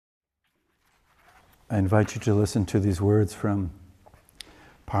I invite you to listen to these words from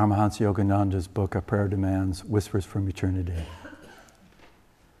Paramhansa Yogananda's book, A Prayer Demands, Whispers from Eternity.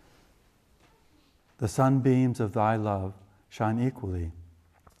 The sunbeams of thy love shine equally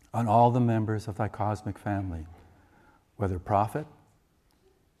on all the members of thy cosmic family, whether prophet,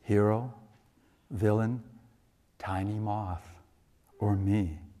 hero, villain, tiny moth, or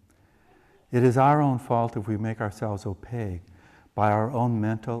me. It is our own fault if we make ourselves opaque by our own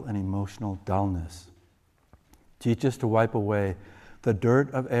mental and emotional dullness. Teach us to wipe away the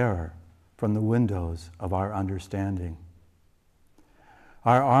dirt of error from the windows of our understanding.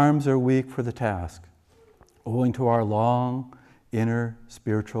 Our arms are weak for the task, owing to our long inner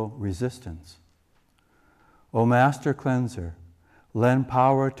spiritual resistance. O Master Cleanser, lend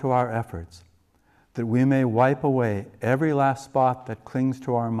power to our efforts, that we may wipe away every last spot that clings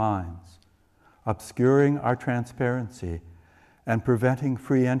to our minds, obscuring our transparency and preventing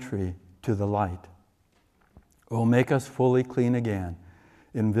free entry to the light. O make us fully clean again,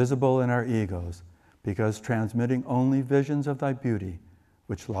 invisible in our egos, because transmitting only visions of thy beauty,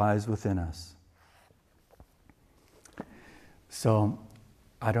 which lies within us. So,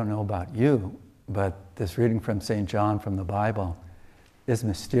 I don't know about you, but this reading from St. John from the Bible is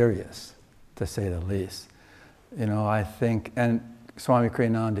mysterious, to say the least. You know, I think, and Swami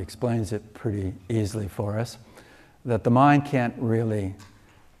Kriyananda explains it pretty easily for us, that the mind can't really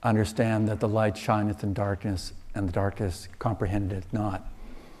understand that the light shineth in darkness and the darkness comprehendeth it not.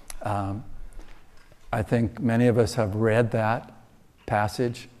 I think many of us have read that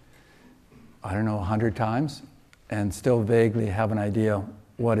passage, 100 times, and still vaguely have an idea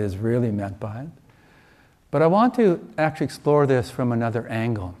what is really meant by it. But I want to actually explore this from another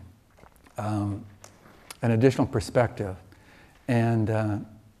angle, an additional perspective. And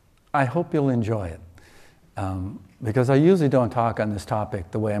I hope you'll enjoy it. Because I usually don't talk on this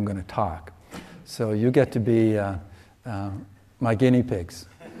topic the way I'm going to talk. So you get to be my guinea pigs.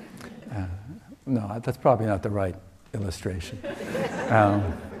 No, that's probably not the right illustration.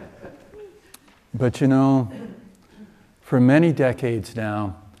 But you know, for many decades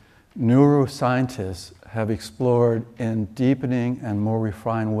now, neuroscientists have explored in deepening and more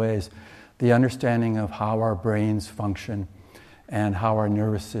refined ways the understanding of how our brains function and how our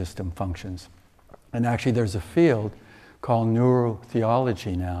nervous system functions. And actually there's a field called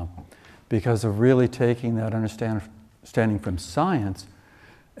neurotheology now, because of really taking that understanding from science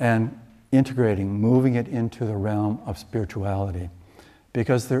and integrating, moving it into the realm of spirituality.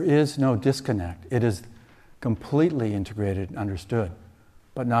 Because there is no disconnect. It is completely integrated and understood,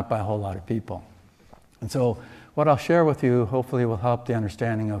 but not by a whole lot of people. And so what I'll share with you hopefully will help the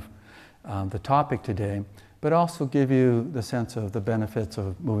understanding of the topic today, but also give you the sense of the benefits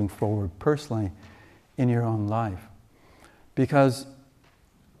of moving forward personally in your own life. Because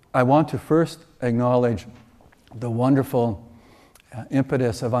I want to first acknowledge the wonderful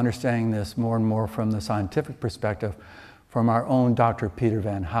impetus of understanding this more and more from the scientific perspective from our own Dr. Peter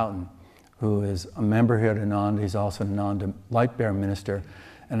Van Houten, who is a member here at Ananda. He's also an Ananda Light Bearer minister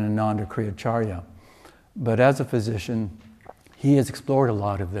and an Ananda Kriyacharya. But as a physician, he has explored a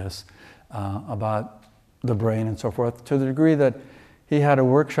lot of this about the brain and so forth, to the degree that he had a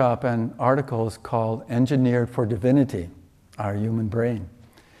workshop and articles called Engineered for Divinity, Our Human Brain.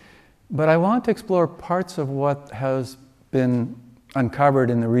 But I want to explore parts of what has been uncovered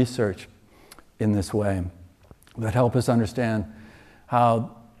in the research in this way that help us understand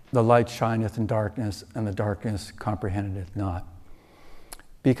how the light shineth in darkness and the darkness comprehendeth not.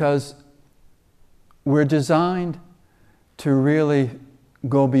 Because we're designed to really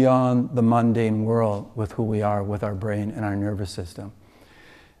go beyond the mundane world with who we are, with our brain and our nervous system.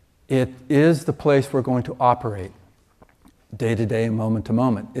 It is the place we're going to operate day to day and moment to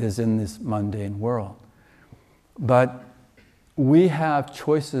moment. It is in this mundane world. But we have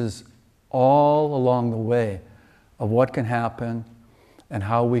choices all along the way of what can happen and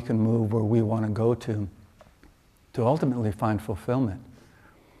how we can move where we want to go to ultimately find fulfillment.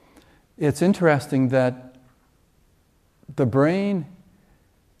 It's interesting that the brain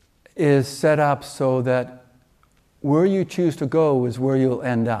is set up so that where you choose to go is where you'll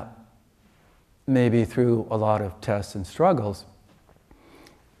end up, maybe through a lot of tests and struggles.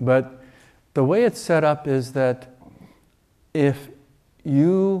 But the way it's set up is that if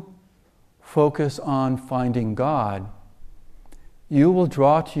you focus on finding God, you will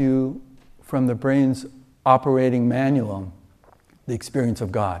draw to you from the brain's operating manual the experience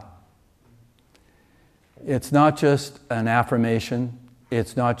of God. It's not just an affirmation.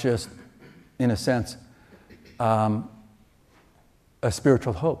 It's not just, in a sense, a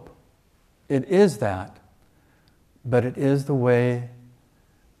spiritual hope. It is that, but it is the way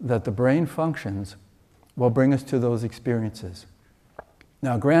that the brain functions will bring us to those experiences.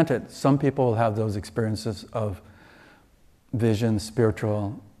 Now, granted, some people will have those experiences of vision,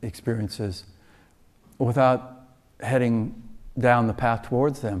 spiritual experiences, without heading down the path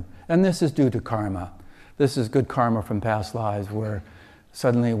towards them. And this is due to karma. This is good karma from past lives where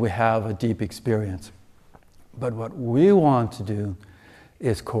suddenly we have a deep experience. But what we want to do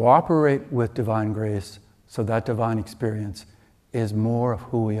is cooperate with divine grace so that divine experience is more of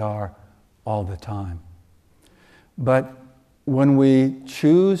who we are all the time. But when we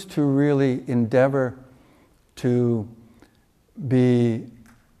choose to really endeavor to be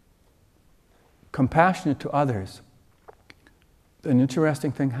compassionate to others, an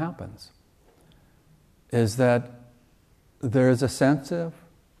interesting thing happens, is that there is a sense of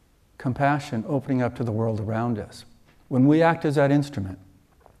compassion opening up to the world around us. When we act as that instrument,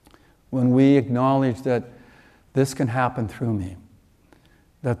 when we acknowledge that this can happen through me,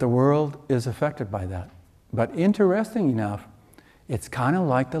 that the world is affected by that. But interesting enough, it's kind of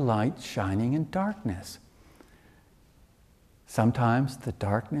like the light shining in darkness. Sometimes the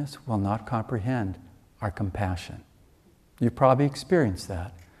darkness will not comprehend our compassion. You've probably experienced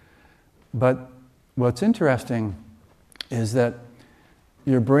that. But what's interesting is that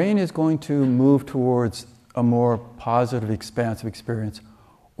your brain is going to move towards a more positive, expansive experience,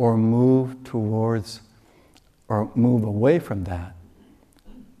 or move towards, or move away from that.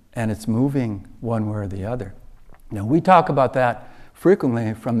 And it's moving one way or the other. Now, we talk about that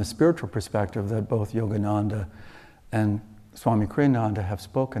frequently from the spiritual perspective that both Yogananda and Swami Kriyananda have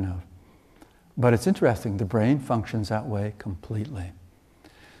spoken of. But it's interesting, the brain functions that way completely.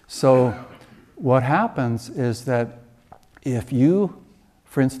 So what happens is that if you,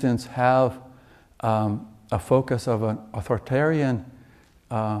 for instance, have a focus of an authoritarian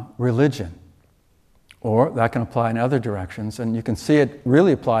religion, or that can apply in other directions, and you can see it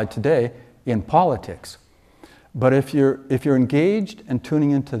really applied today in politics. But if you're engaged and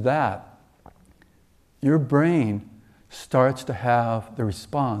tuning into that, your brain starts to have the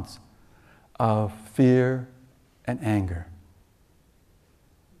response of fear and anger.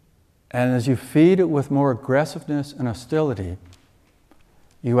 And as you feed it with more aggressiveness and hostility,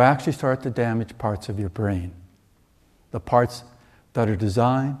 you actually start to damage parts of your brain, the parts that are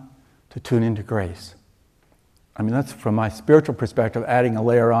designed to tune into grace. I mean, that's from my spiritual perspective, adding a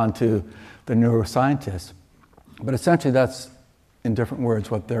layer on to the neuroscientists. But essentially that's, in different words,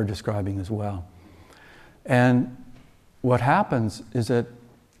 what they're describing as well. And what happens is that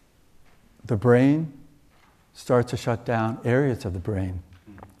the brain starts to shut down areas of the brain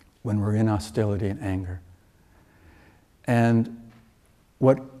when we're in hostility and anger. And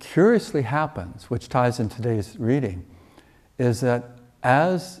what curiously happens, which ties in today's reading, is that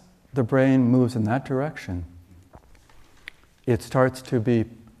as the brain moves in that direction, it starts to be,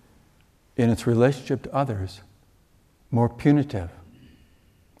 in its relationship to others, more punitive,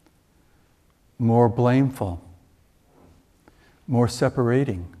 more blameful, more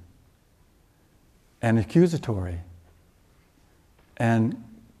separating, and accusatory. And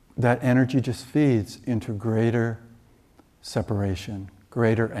that energy just feeds into greater separation,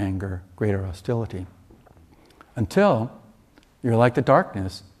 greater anger, greater hostility, until you're like the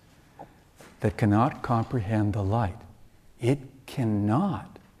darkness that cannot comprehend the light. It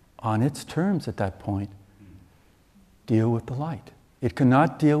cannot, on its terms at that point, deal with the light. It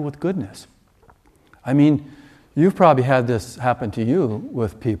cannot deal with goodness. I mean, you've probably had this happen to you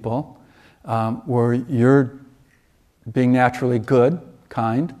with people where you're being naturally good,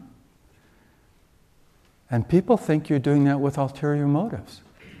 kind, and people think you're doing that with ulterior motives.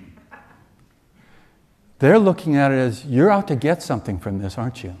 They're looking at it as, you're out to get something from this,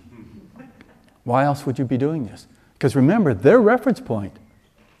 aren't you? Why else would you be doing this? Because remember, their reference point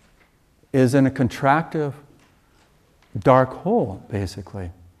is in a contractive, dark hole, basically.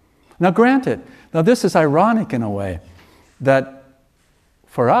 Now granted, this is ironic in a way, that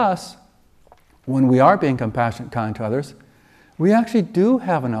for us, when we are being compassionate, kind to others, we actually do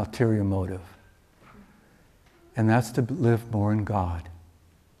have an ulterior motive. And that's to live more in God.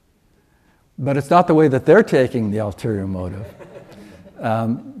 But it's not the way that they're taking the ulterior motive.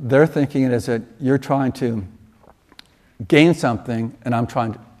 They're thinking it as that you're trying to gain something, and I'm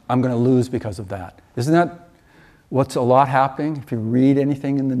going to lose because of that. Isn't that what's a lot happening if you read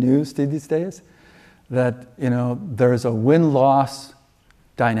anything in the news these days? That, there's a win-loss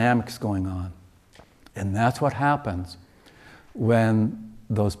dynamics going on. And that's what happens when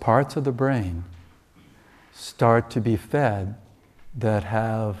those parts of the brain start to be fed that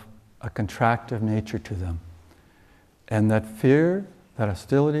have a contractive nature to them. And that fear, that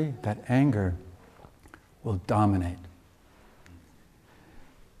hostility, that anger will dominate.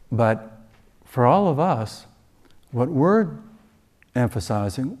 But for all of us, what we're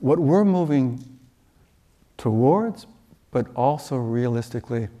emphasizing, what we're moving towards, but also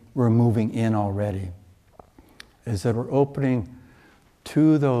realistically, we're moving in already, is that we're opening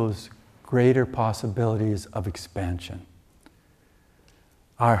to those greater possibilities of expansion.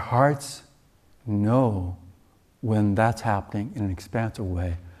 Our hearts know when that's happening in an expansive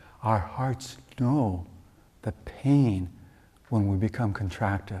way. Our hearts know the pain when we become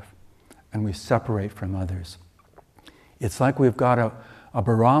contractive and we separate from others. It's like we've got a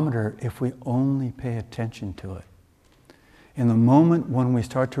barometer if we only pay attention to it. In the moment when we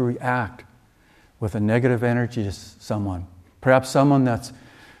start to react with a negative energy to someone, perhaps someone that's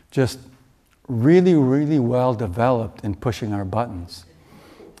just really, really well developed in pushing our buttons,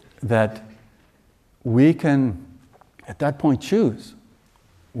 that we can, at that point, choose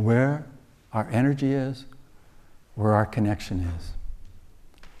where our energy is, where our connection is.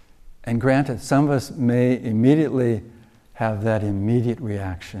 And granted, some of us may immediately have that immediate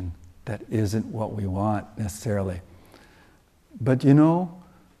reaction that isn't what we want necessarily. But you know,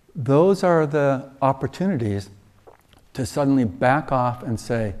 those are the opportunities to suddenly back off and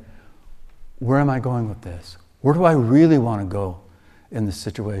say, where am I going with this? Where do I really want to go in this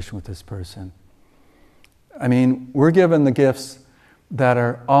situation with this person? I mean, we're given the gifts that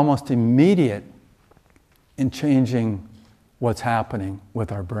are almost immediate in changing what's happening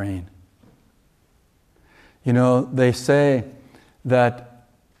with our brain. You know, they say that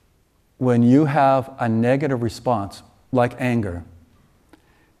when you have a negative response, like anger,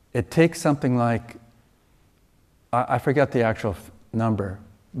 it takes something like, I forget the actual number,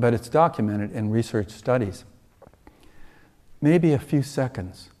 but it's documented in research studies, maybe a few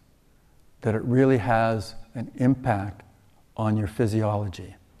seconds, that it really has an impact on your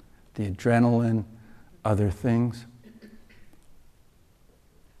physiology, the adrenaline, other things.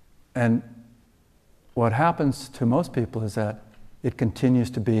 And what happens to most people is that it continues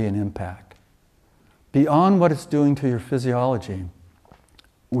to be an impact. Beyond what it's doing to your physiology,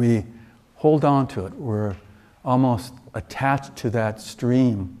 we hold on to it. We're almost attached to that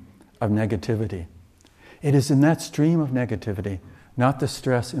stream of negativity. It is in that stream of negativity, not the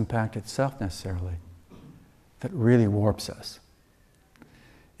stress impact itself necessarily, that really warps us.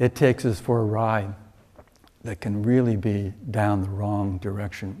 It takes us for a ride that can really be down the wrong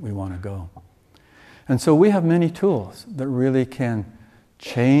direction we want to go. And so we have many tools that really can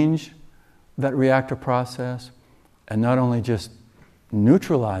change that reactive process and not only just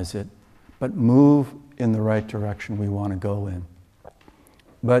neutralize it, but move in the right direction we want to go in.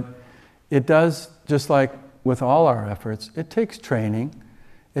 But it does, just like with all our efforts, it takes training.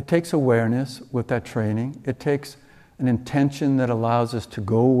 It takes awareness with that training. It takes an intention that allows us to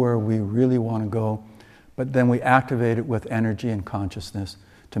go where we really want to go, but then we activate it with energy and consciousness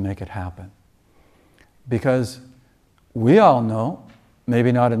to make it happen. Because we all know,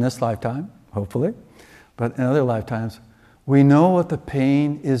 maybe not in this lifetime, hopefully, but in other lifetimes, we know what the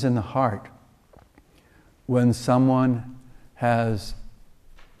pain is in the heart when someone has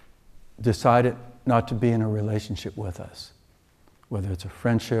decided not to be in a relationship with us, whether it's a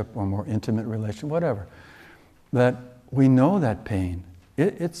friendship or more intimate relation, whatever. That we know that pain.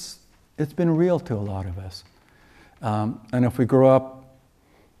 It's been real to a lot of us. And if we grow up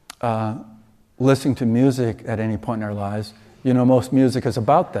listening to music at any point in our lives, you know, most music is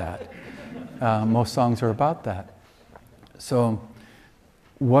about that. Most songs are about that. So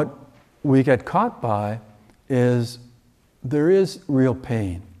what we get caught by is there is real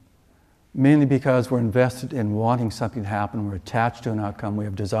pain, mainly because we're invested in wanting something to happen, we're attached to an outcome, we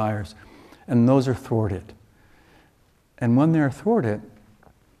have desires, and those are thwarted. And when they're thwarted,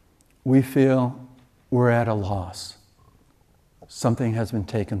 we feel we're at a loss. Something has been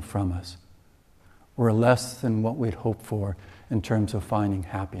taken from us. We're less than what we'd hoped for in terms of finding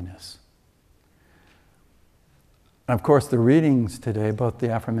happiness. And of course, the readings today, both the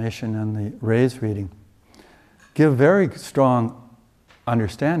affirmation and the raise reading, give very strong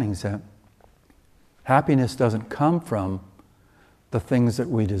understandings that happiness doesn't come from the things that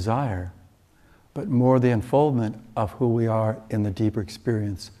we desire, but more the unfoldment of who we are in the deeper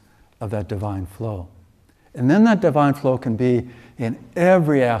experience of that divine flow. And then that divine flow can be in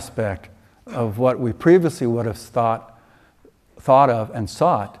every aspect of what we previously would have thought of and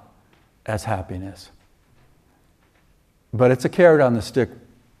sought as happiness. But it's a carrot on the stick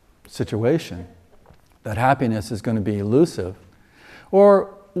situation, that happiness is going to be elusive.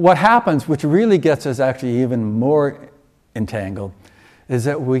 Or what happens, which really gets us actually even more entangled, is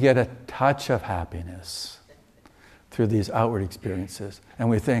that we get a touch of happiness through these outward experiences. And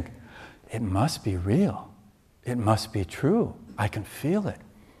we think, it must be real. It must be true. I can feel it.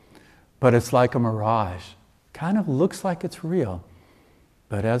 but it's like a mirage. Kind of looks like it's real,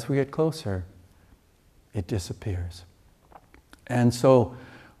 but as we get closer, it disappears. And so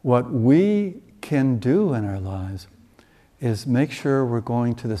what we can do in our lives is make sure we're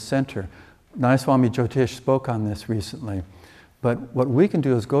going to the center. Nayaswami Jyotish spoke on this recently, but what we can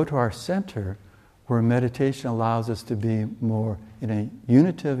do is go to our center where meditation allows us to be more in a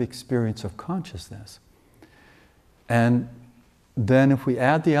unitive experience of consciousness. And then if we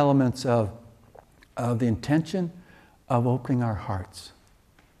add the elements of the intention of opening our hearts,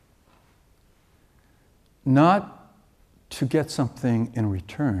 not to get something in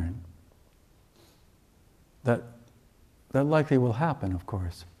return, that likely will happen, of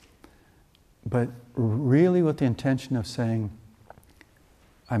course, but really with the intention of saying,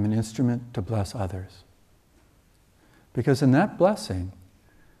 I'm an instrument to bless others. Because in that blessing,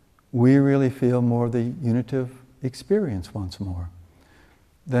 we really feel more the unitive experience once more.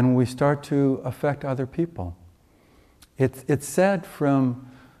 Then we start to affect other people. It's said from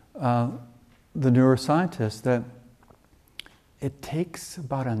the neuroscientists that it takes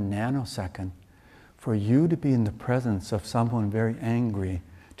about a nanosecond for you to be in the presence of someone very angry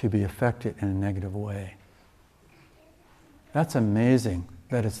to be affected in a negative way. That's amazing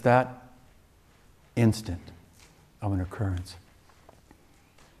that it's that instant of an occurrence.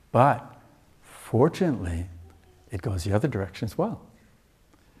 But fortunately, it goes the other direction as well.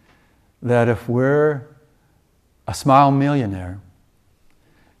 That if we're a smile millionaire,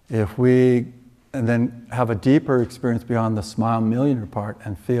 if we and then have a deeper experience beyond the smile millionaire part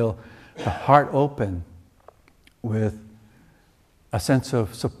and feel the heart open with a sense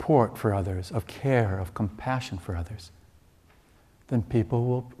of support for others, of care, of compassion for others, then people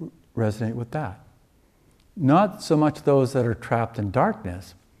will resonate with that. Not so much those that are trapped in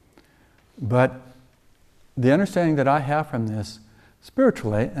darkness, but the understanding that I have from this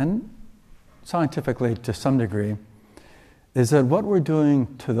spiritually and scientifically to some degree is that what we're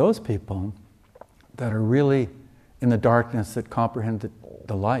doing to those people that are really in the darkness that comprehend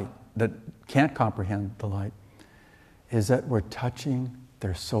the light, that can't comprehend the light, is that we're touching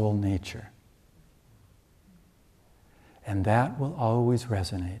their soul nature. And that will always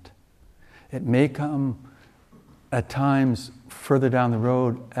resonate. It may come at times further down the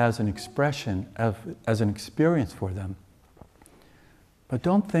road as an expression, as an experience for them. But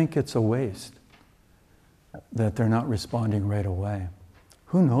don't think it's a waste that they're not responding right away.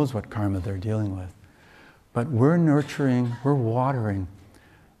 Who knows what karma they're dealing with? But we're nurturing, we're watering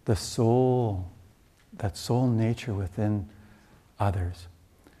the soul, that soul nature within others,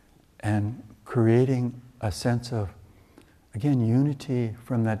 and creating a sense of, again, unity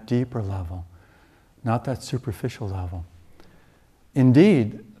from that deeper level, not that superficial level.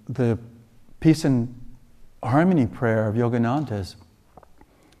 Indeed, the peace and harmony prayer of Yogananda's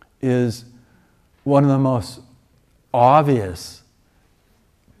is one of the most obvious,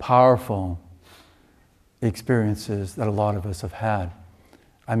 powerful experiences that a lot of us have had.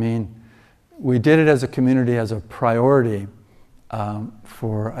 I mean, we did it as a community, as a priority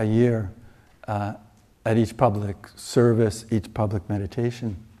for a year at each public service, each public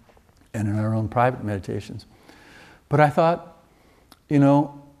meditation, and in our own private meditations. But I thought,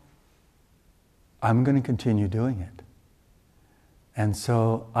 I'm going to continue doing it. And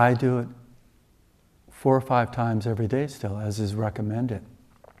so I do it 4 or 5 times every day still, as is recommended.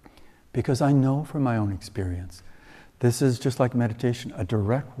 Because I know from my own experience, this is just like meditation, a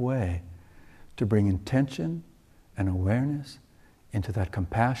direct way to bring intention and awareness into that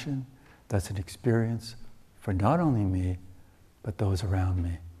compassion that's an experience for not only me, but those around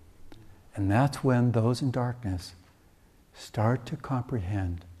me. And that's when those in darkness start to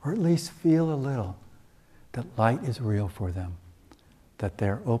comprehend, or at least feel a little, that light is real for them, that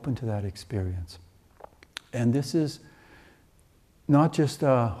they're open to that experience. And this is not just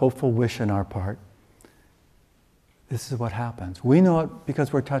a hopeful wish on our part. This is what happens. We know it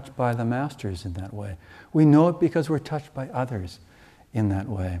because we're touched by the masters in that way. We know it because we're touched by others in that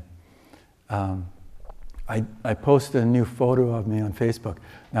way. I posted a new photo of me on Facebook.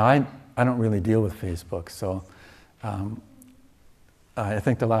 Now, I don't really deal with Facebook, so I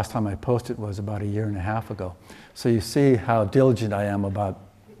think the last time I posted was about 1.5 years ago. So you see how diligent I am about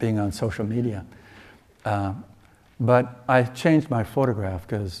being on social media. But I changed my photograph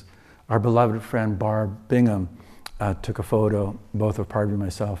because our beloved friend Barb Bingham took a photo, both of Parvati and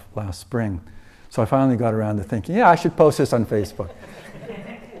myself, last spring. So I finally got around to thinking, I should post this on Facebook.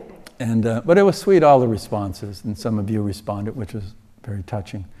 But it was sweet, all the responses, and some of you responded, which was very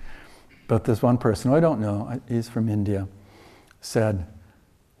touching. But this one person, who I don't know, he's from India, said,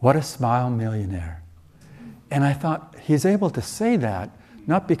 "What a smile millionaire." And I thought, he's able to say that,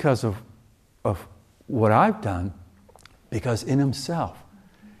 not because of of what I've done, because in himself,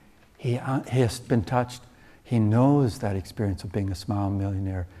 he has been touched. He knows that experience of being a smile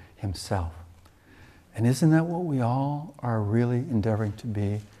millionaire himself. And isn't that what we all are really endeavoring to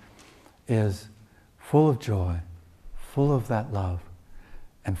be? Is full of joy, full of that love,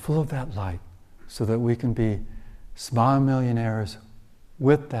 and full of that light, so that we can be smile millionaires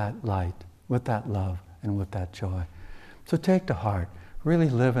with that light, with that love, and with that joy. So take to heart, really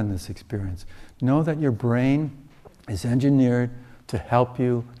live in this experience. Know that your brain is engineered to help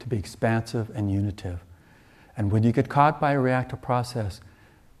you to be expansive and unitive. And when you get caught by a reactive process,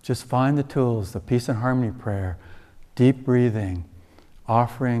 just find the tools, the peace and harmony prayer, deep breathing,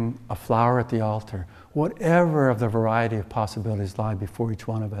 offering a flower at the altar, whatever of the variety of possibilities lie before each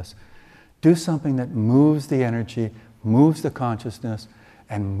one of us. Do something that moves the energy, moves the consciousness,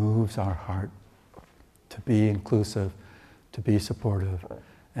 and moves our heart to be inclusive, to be supportive.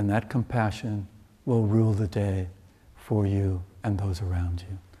 And that compassion will rule the day for you and those around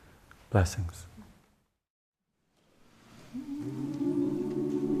you. Blessings.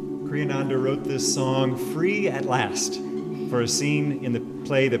 Kriyananda wrote this song, Free at Last, for a scene in the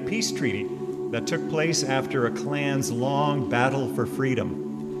play The Peace Treaty that took place after a clan's long battle for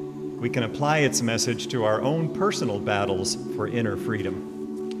freedom. We can apply its message to our own personal battles for inner freedom.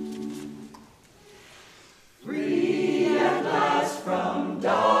 Free at last from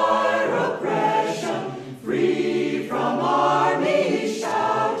dire oppression, free from armies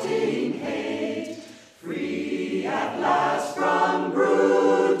shouting hate, free at last from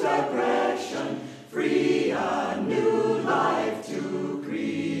brute aggression, free a new life to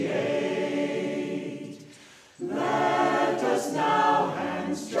create. Let us now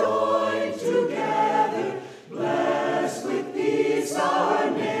hands join together, bless with peace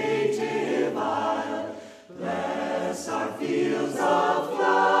our native isle, bless our fields of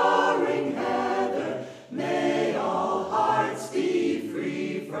flowering heather, may all hearts be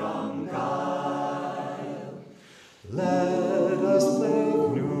free from guile. Let us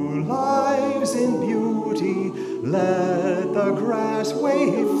live new lives in beauty, let the grass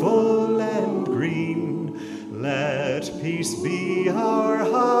wave full and green, let peace be our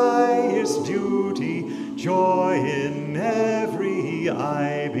highest duty, joy in every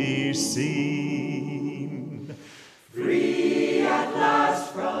eye be seen.